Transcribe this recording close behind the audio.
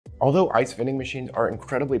Although ice vending machines are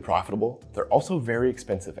incredibly profitable, they're also very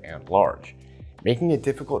expensive and large, making it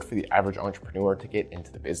difficult for the average entrepreneur to get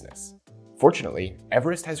into the business. Fortunately,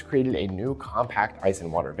 Everest has created a new compact ice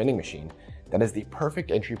and water vending machine that is the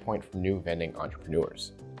perfect entry point for new vending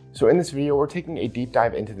entrepreneurs. So in this video, we're taking a deep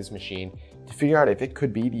dive into this machine to figure out if it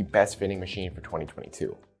could be the best vending machine for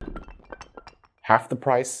 2022. Half the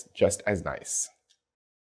price, just as nice.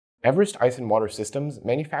 Everest Ice and Water Systems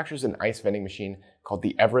manufactures an ice vending machine called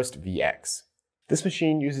the Everest VX. This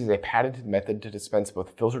machine uses a patented method to dispense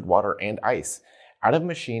both filtered water and ice out of a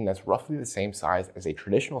machine that's roughly the same size as a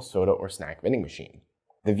traditional soda or snack vending machine.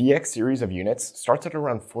 The VX series of units starts at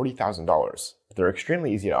around $40,000. They're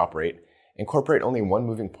extremely easy to operate, incorporate only one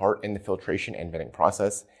moving part in the filtration and vending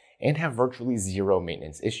process, and have virtually zero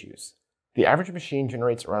maintenance issues. The average machine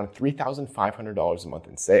generates around $3,500 a month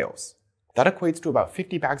in sales. That equates to about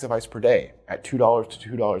 50 bags of ice per day at $2 to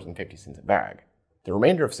 $2.50 a bag. The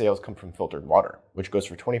remainder of sales come from filtered water, which goes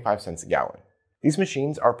for 25 cents a gallon. These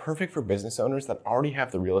machines are perfect for business owners that already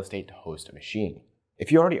have the real estate to host a machine.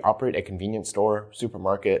 If you already operate a convenience store,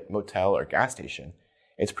 supermarket, motel, or gas station,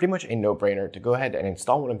 it's pretty much a no-brainer to go ahead and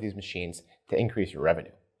install one of these machines to increase your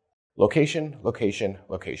revenue. Location, location,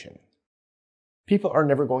 location. People are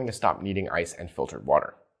never going to stop needing ice and filtered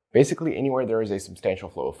water. Basically, anywhere there is a substantial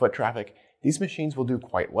flow of foot traffic, these machines will do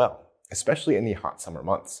quite well, especially in the hot summer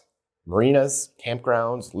months. Marinas,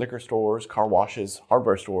 campgrounds, liquor stores, car washes,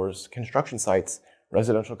 hardware stores, construction sites,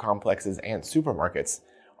 residential complexes, and supermarkets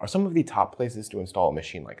are some of the top places to install a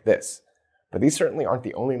machine like this. But these certainly aren't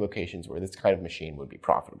the only locations where this kind of machine would be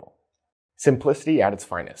profitable. Simplicity at its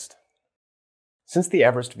finest. Since the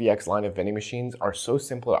Everest VX line of vending machines are so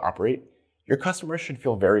simple to operate, your customers should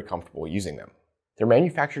feel very comfortable using them. They're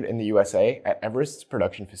manufactured in the USA at Everest's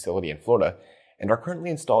production facility in Florida and are currently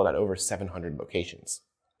installed at over 700 locations.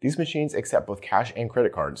 These machines accept both cash and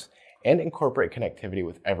credit cards and incorporate connectivity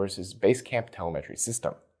with Everest's Basecamp telemetry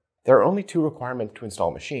system. There are only two requirements to install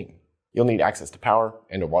a machine. You'll need access to power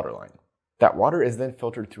and a water line. That water is then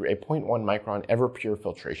filtered through a 0.1 micron Everpure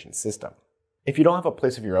filtration system. If you don't have a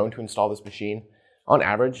place of your own to install this machine, on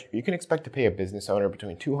average, you can expect to pay a business owner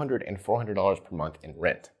between $200 and $400 per month in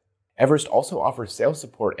rent. Everest also offers sales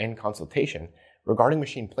support and consultation regarding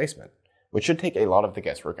machine placement, which should take a lot of the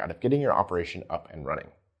guesswork out of getting your operation up and running.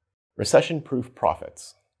 Recession-proof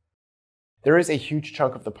profits. There is a huge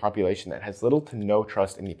chunk of the population that has little to no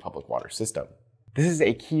trust in the public water system. This is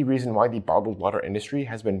a key reason why the bottled water industry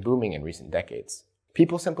has been booming in recent decades.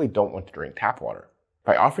 People simply don't want to drink tap water.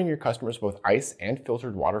 By offering your customers both ice and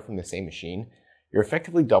filtered water from the same machine, you're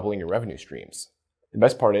effectively doubling your revenue streams. The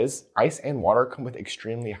best part is, ice and water come with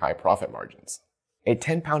extremely high profit margins. A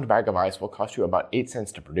 10-pound bag of ice will cost you about 8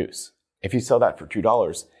 cents to produce. If you sell that for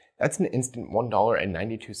 $2, that's an instant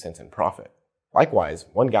 $1.92 in profit. Likewise,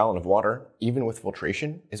 1 gallon of water, even with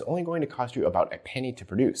filtration, is only going to cost you about a penny to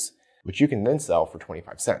produce, which you can then sell for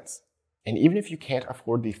 25 cents. And even if you can't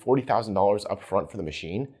afford the $40,000 upfront for the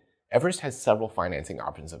machine, Everest has several financing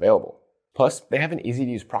options available. Plus, they have an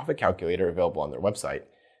easy-to-use profit calculator available on their website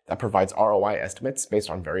that provides ROI estimates based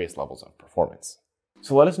on various levels of performance.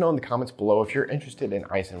 So let us know in the comments below if you're interested in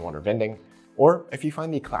ice and water vending, or if you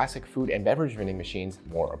find the classic food and beverage vending machines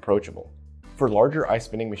more approachable. For larger ice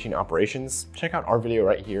vending machine operations, check out our video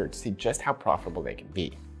right here to see just how profitable they can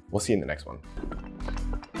be. We'll see you in the next one.